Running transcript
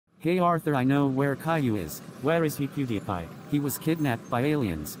Hey Arthur, I know where Caillou is. Where is he, PewDiePie? He was kidnapped by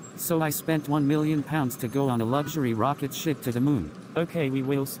aliens, so I spent £1 million to go on a luxury rocket ship to the moon. Okay, we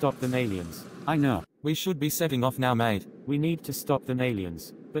will stop them aliens. I know. We should be setting off now, mate. We need to stop them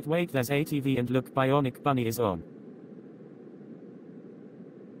aliens. But wait, there's ATV and look, Bionic Bunny is on.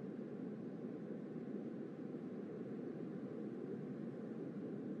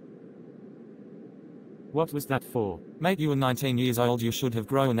 What was that for? Mate, you are 19 years old, you should have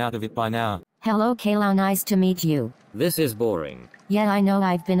grown out of it by now. Hello Kayla, nice to meet you. This is boring. Yeah, I know,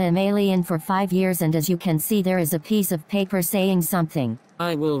 I've been an alien for 5 years and as you can see there is a piece of paper saying something.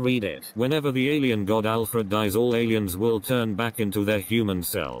 I will read it. Whenever the alien god Alfred dies, all aliens will turn back into their human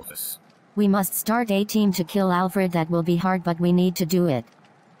selves. We must start a team to kill Alfred. That will be hard, but we need to do it.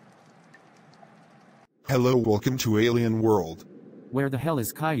 Hello, welcome to Alien World. Where the hell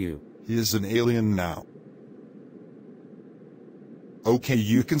is Caillou? He is an alien now. Okay,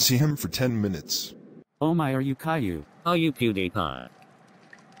 you can see him for 10 minutes. Oh my, are you Caillou? Are you PewDiePie?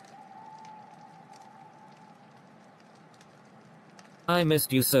 I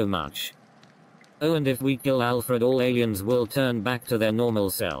missed you so much. Oh, and if we kill Alfred, all aliens will turn back to their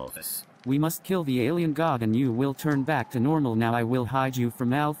normal selves. We must kill the alien god and you will turn back to normal. Now I will hide you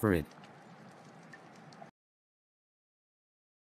from Alfred.